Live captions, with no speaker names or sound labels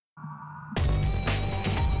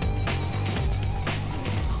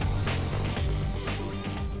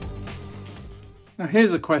Now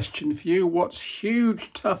here's a question for you. What's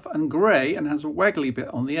huge, tough and grey and has a waggly bit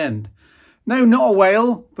on the end? No, not a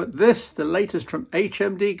whale, but this, the latest from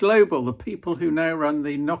HMD Global, the people who now run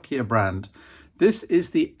the Nokia brand. This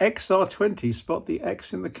is the XR20, spot the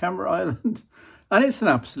X in the camera island. And it's an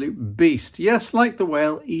absolute beast. Yes, like the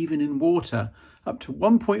whale, even in water, up to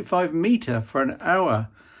 1.5 metre for an hour.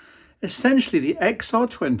 Essentially, the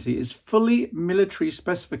XR20 is fully military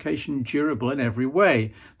specification durable in every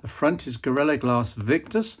way. The front is Gorilla Glass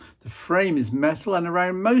Victus, the frame is metal, and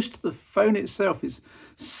around most of the phone itself is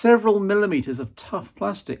several millimetres of tough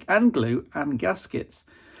plastic and glue and gaskets.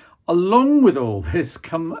 Along with all this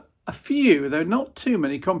come a few, though not too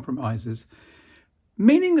many, compromises.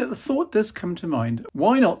 Meaning that the thought does come to mind,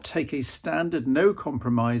 why not take a standard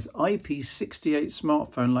no-compromise IP68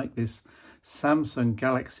 smartphone like this Samsung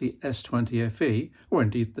Galaxy S20 FE, or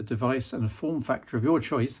indeed the device and form factor of your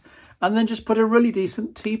choice, and then just put a really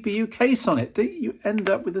decent TPU case on it? Do you end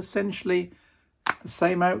up with essentially the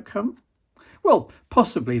same outcome? Well,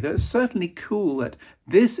 possibly, though it's certainly cool that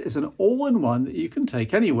this is an all-in-one that you can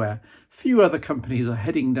take anywhere. Few other companies are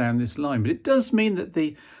heading down this line, but it does mean that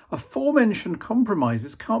the aforementioned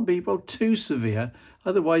compromises can't be, well, too severe.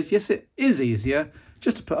 Otherwise, yes, it is easier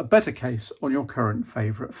just to put a better case on your current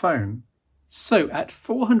favourite phone. So at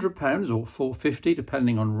 £400 or £450,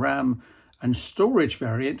 depending on RAM and storage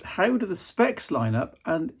variant, how do the specs line up,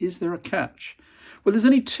 and is there a catch? Well, there's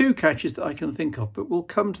only two catches that I can think of, but we'll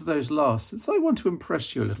come to those last, since I want to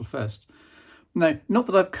impress you a little first. Now, not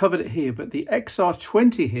that I've covered it here, but the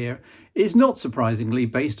XR20 here is not surprisingly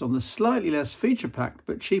based on the slightly less feature-packed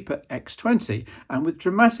but cheaper X20, and with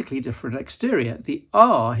dramatically different exterior. The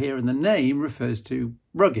R here in the name refers to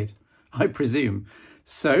rugged, I presume.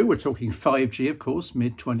 So we're talking 5G, of course,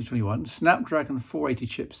 mid-2021, Snapdragon 480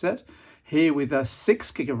 chipset, here with a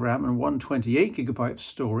 6 gig of RAM and 128 gigabyte of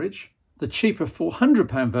storage. The cheaper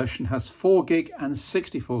 £400 version has 4 gig and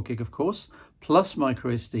 64 gig, of course, plus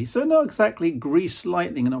microSD. So not exactly grease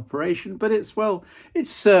lightning in operation, but it's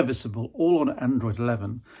serviceable, all on Android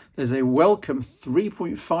 11. There's a welcome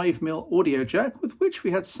 3.5mm audio jack, with which we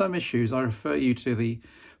had some issues. I refer you to the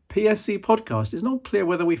PSC podcast. It's not clear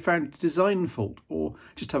whether we found a design fault or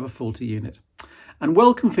just have a faulty unit. And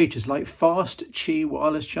welcome features like fast Qi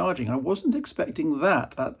wireless charging. I wasn't expecting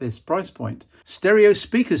that at this price point. Stereo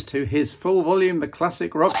speakers too. Here's full volume, the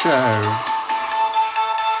classic rock show.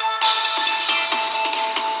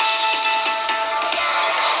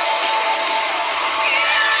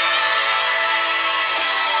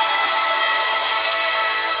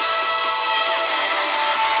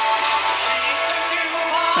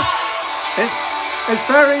 It's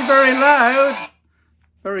very, very loud.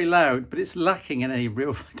 Very loud, but it's lacking in any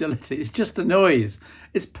real fidelity. It's just a noise.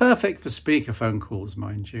 It's perfect for speakerphone calls,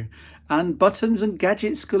 mind you. And buttons and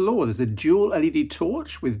gadgets galore. There's a dual LED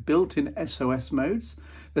torch with built-in SOS modes.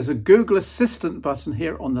 There's a Google Assistant button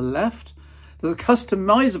here on the left. There's a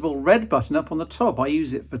customizable red button up on the top. I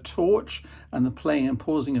use it for torch and the playing and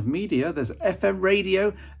pausing of media. There's FM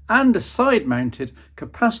radio and a side-mounted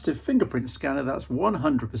capacitive fingerprint scanner that's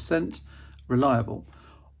 100% reliable.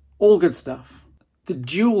 All good stuff. The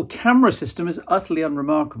dual camera system is utterly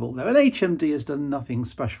unremarkable though, and HMD has done nothing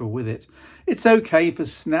special with it. It's okay for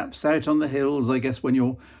snaps out on the hills, I guess, when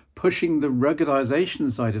you're pushing the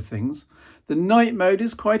ruggedization side of things. The night mode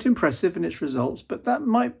is quite impressive in its results, but that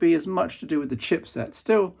might be as much to do with the chipset.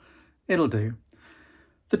 Still, it'll do.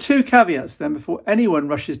 The two caveats then before anyone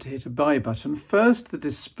rushes to hit a buy button. First, the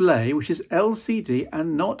display, which is LCD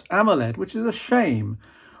and not AMOLED, which is a shame.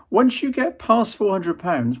 Once you get past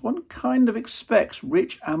 £400, one kind of expects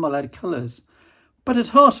rich AMOLED colours. But at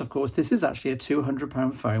heart, of course, this is actually a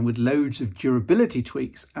 £200 phone with loads of durability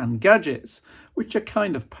tweaks and gadgets, which you're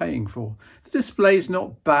kind of paying for. The display's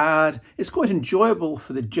not bad. It's quite enjoyable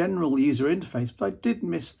for the general user interface, but I did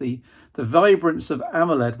miss the vibrance of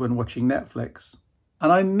AMOLED when watching Netflix.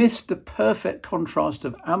 And I missed the perfect contrast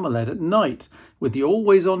of AMOLED at night, with the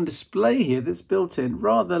always-on display here that's built in,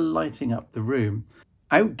 rather lighting up the room.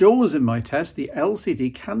 Outdoors in my test, the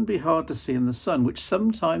LCD can be hard to see in the sun, which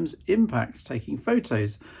sometimes impacts taking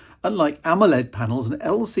photos. Unlike AMOLED panels, an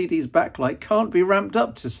LCD's backlight can't be ramped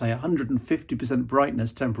up to, say, 150%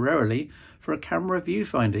 brightness temporarily for a camera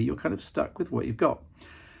viewfinder. You're kind of stuck with what you've got.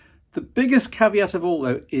 The biggest caveat of all,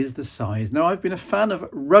 though, is the size. Now, I've been a fan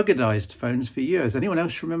of ruggedized phones for years. Anyone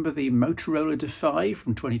else remember the Motorola Defy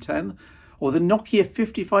from 2010? Or the Nokia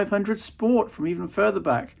 5500 Sport from even further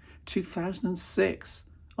back, 2006?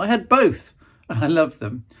 I had both, and I love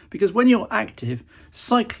them. Because when you're active,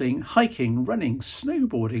 cycling, hiking, running,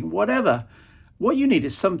 snowboarding, whatever, what you need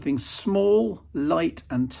is something small, light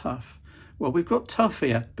and tough. Well, we've got tough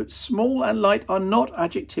here, but small and light are not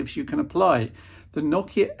adjectives you can apply. The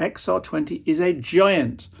Nokia XR20 is a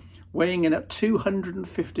giant, weighing in at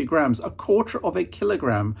 250 grams, a quarter of a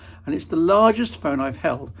kilogram, and it's the largest phone I've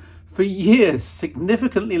held for years,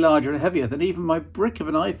 significantly larger and heavier than even my brick of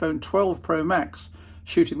an iPhone 12 Pro Max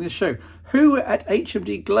shooting this show. Who at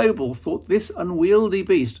HMD Global thought this unwieldy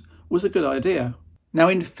beast was a good idea? Now,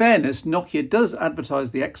 in fairness, Nokia does advertise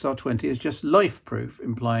the XR20 as just life-proof,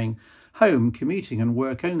 implying home, commuting and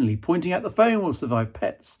work only, pointing out the phone will survive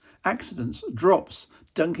pets, accidents, drops,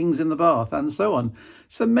 dunkings in the bath and so on.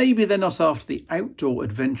 So maybe they're not after the outdoor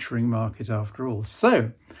adventuring market after all.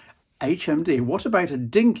 So, HMD, what about a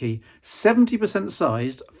dinky 70%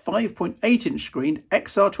 sized 5.8-inch screen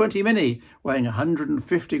XR20 Mini weighing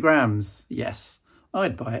 150 grams? Yes,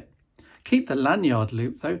 I'd buy it. Keep the lanyard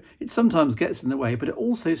loop though, it sometimes gets in the way, but it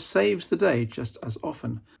also saves the day just as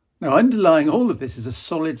often. Now, underlying all of this is a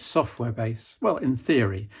solid software base. Well, in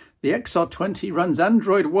theory, the XR20 runs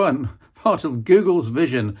Android One, part of Google's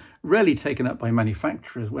vision, rarely taken up by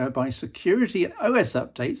manufacturers, whereby security and OS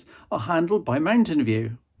updates are handled by Mountain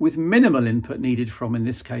View, with minimal input needed from, in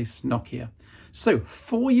this case, Nokia. So,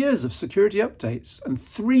 4 years of security updates and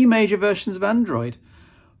 3 major versions of Android.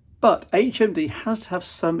 But HMD has to have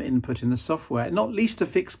some input in the software, not least to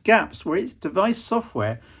fix gaps where its device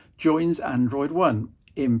software joins Android One.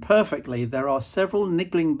 Imperfectly, there are several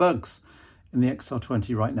niggling bugs in the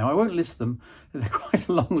XR20 right now. I won't list them, they're quite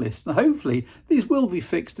a long list, and hopefully these will be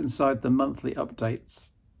fixed inside the monthly updates.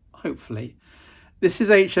 Hopefully. This is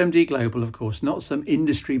HMD Global, of course, not some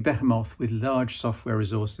industry behemoth with large software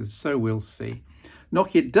resources, so we'll see.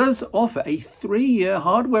 Nokia does offer a 3-year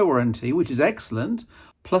hardware warranty, which is excellent,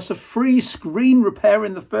 plus a free screen repair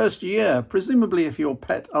in the first year, presumably if your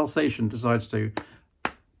pet Alsatian decides to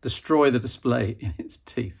destroy the display in its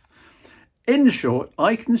teeth. In short,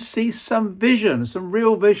 I can see some vision, some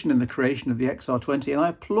real vision in the creation of the XR20, and I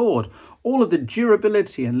applaud all of the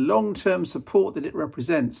durability and long-term support that it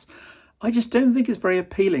represents. I just don't think it's very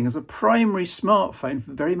appealing as a primary smartphone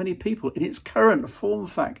for very many people in its current form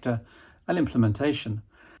factor and implementation.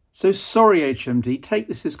 So sorry HMD, take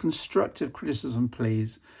this as constructive criticism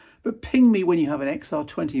please, but ping me when you have an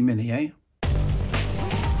XR20 Mini, eh?